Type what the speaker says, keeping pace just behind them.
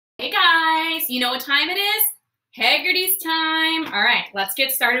Hey guys, you know what time it is? Heggerty's time. All right, let's get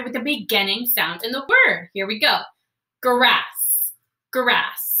started with the beginning sound in the word. Here we go. Grass,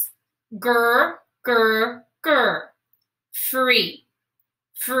 grass. Gur, gur, gur. Free,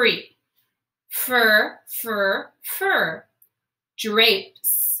 free. Fur, fur, fur.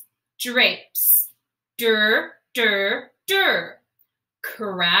 Drapes, drapes. Dur, dur, dur.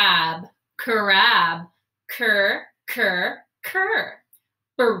 Crab, crab. Cur, cur, cur.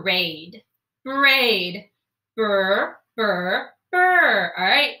 Braid, braid. Burr, burr, burr. All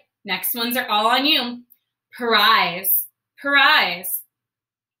right, next ones are all on you. Prize, prize.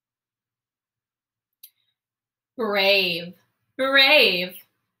 Brave, brave.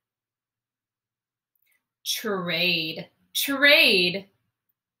 Trade, trade.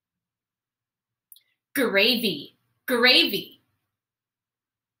 Gravy, gravy.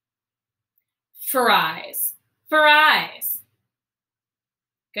 Fries, fries.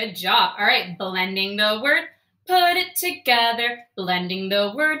 Good job. All right, blending the word, put it together. Blending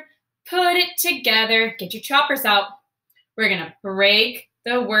the word, put it together. Get your choppers out. We're going to break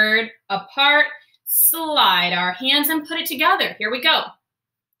the word apart, slide our hands and put it together. Here we go.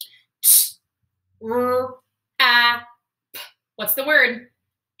 What's the word?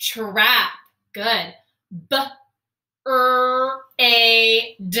 Trap. Good. B-r-a-d.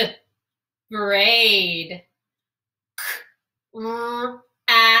 Braid.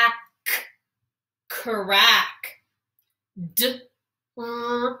 Crack.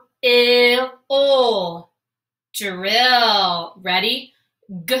 D-r-ill. Drill. Ready?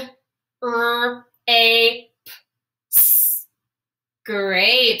 G-r-a-p-s.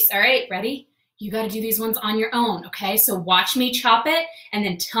 Grapes. All right, ready? You got to do these ones on your own, okay? So watch me chop it and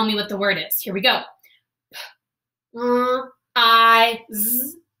then tell me what the word is. Here we go.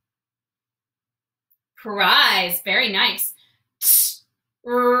 P-r-i-z. Prize. Very nice.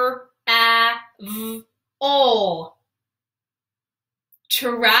 T-r-a-v-o.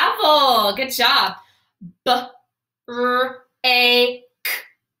 Travel. Good job. B-r-a-k.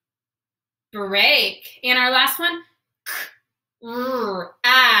 Break. And our last one.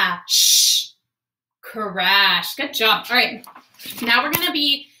 K-r-a-sh. Crash. Good job. All right. Now we're going to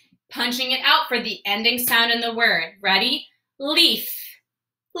be punching it out for the ending sound in the word. Ready? Leaf.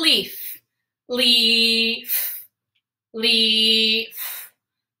 Leaf. Leaf. Leaf.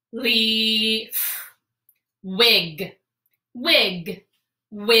 Leaf. Wig. Wig.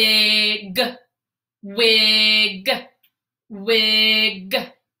 Wig. Wig. Wig.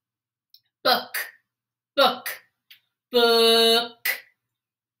 Book. Book. Book.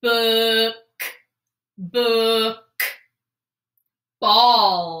 Book. Book.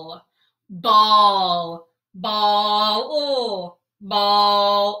 Ball. Ball. Ball.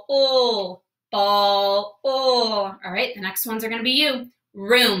 Ball. Ball. All right, the next ones are going to be you.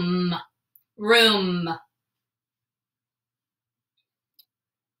 Room. Room.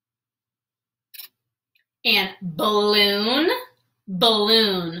 And balloon.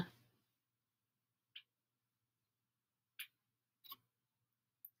 Balloon.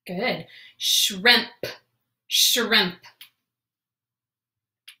 Good. Shrimp. Shrimp.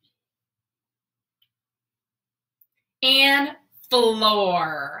 And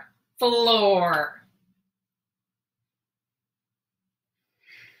floor. Floor.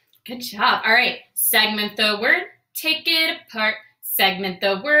 Good job. All right. Segment the word. Take it apart. Segment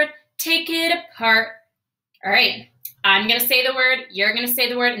the word. Take it apart. All right. I'm going to say the word. You're going to say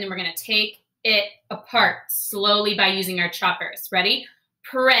the word. And then we're going to take it apart slowly by using our choppers. Ready?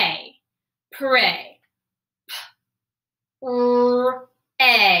 Pray. Pray.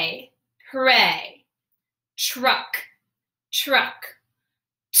 P-r-a. Pray. Truck. Truck.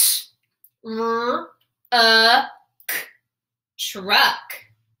 T-r-a-k. Truck.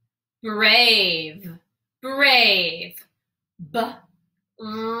 Brave. Brave. B-r-a-v.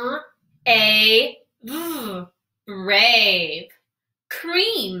 Brave.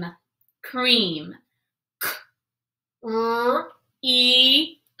 Cream. Cream. K-r-e-m.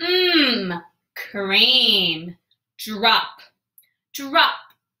 Cream. Drop. Drop.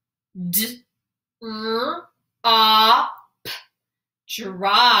 D-r-a-p.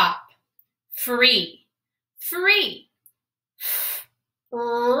 Drop. Free. Free.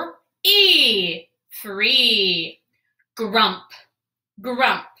 F-r-e. Free. Grump.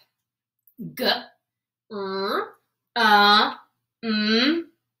 Grump. G-r-u-m-p.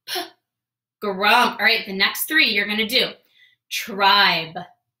 Grump. All right, the next three you're going to do. Tribe.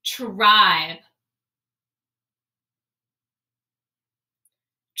 Tribe.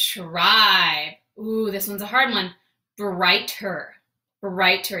 Tribe. Ooh, this one's a hard one. Brighter.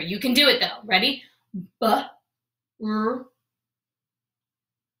 Brighter. You can do it though. Ready? B-r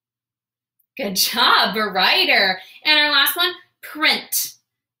Good job, brighter. And our last one, print.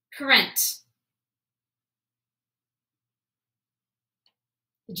 Print.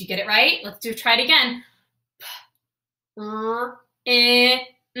 Did you get it right? Let's try it again.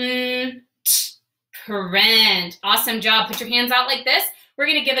 Print. Awesome job. Put your hands out like this. We're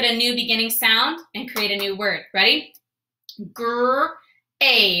going to give it a new beginning sound and create a new word. Ready?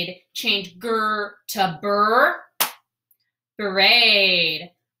 Aid. Change gr to burr.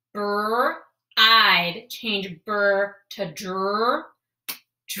 Braid. Eyed. Change burr to drr.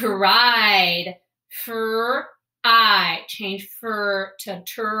 Dried. I. Change fur to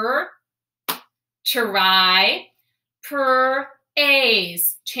tur. Try.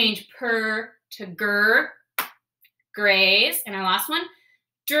 A's. Change per to gur. Graze. And our last one,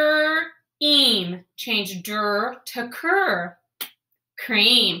 eam. Change to cur.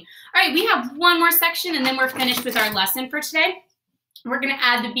 Cream. All right, we have one more section and then we're finished with our lesson for today. We're going to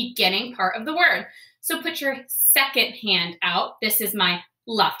add the beginning part of the word. So put your second hand out. This is my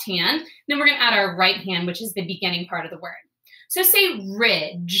left hand. Then we're going to add our right hand, which is the beginning part of the word. So say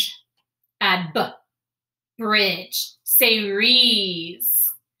ridge. Add b. Bridge. Say rees.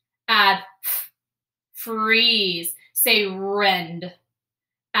 Add f. Freeze. Say rend.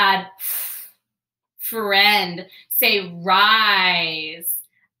 Add f. Friend. Say rise.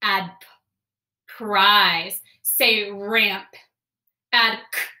 Add p. Prize. Say ramp. Add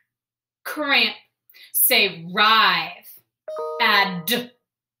k. Cramp. Say rive. Add d.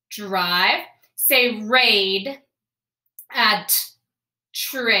 Drive. Say raid. Add t.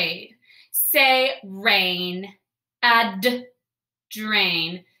 Trade. Say rain. Add d.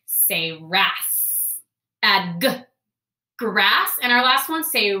 Drain. Say ras. Add g. Grass. And our last one,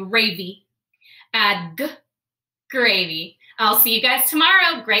 say ravy. Add g. Gravy. I'll see you guys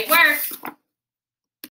tomorrow. Great work.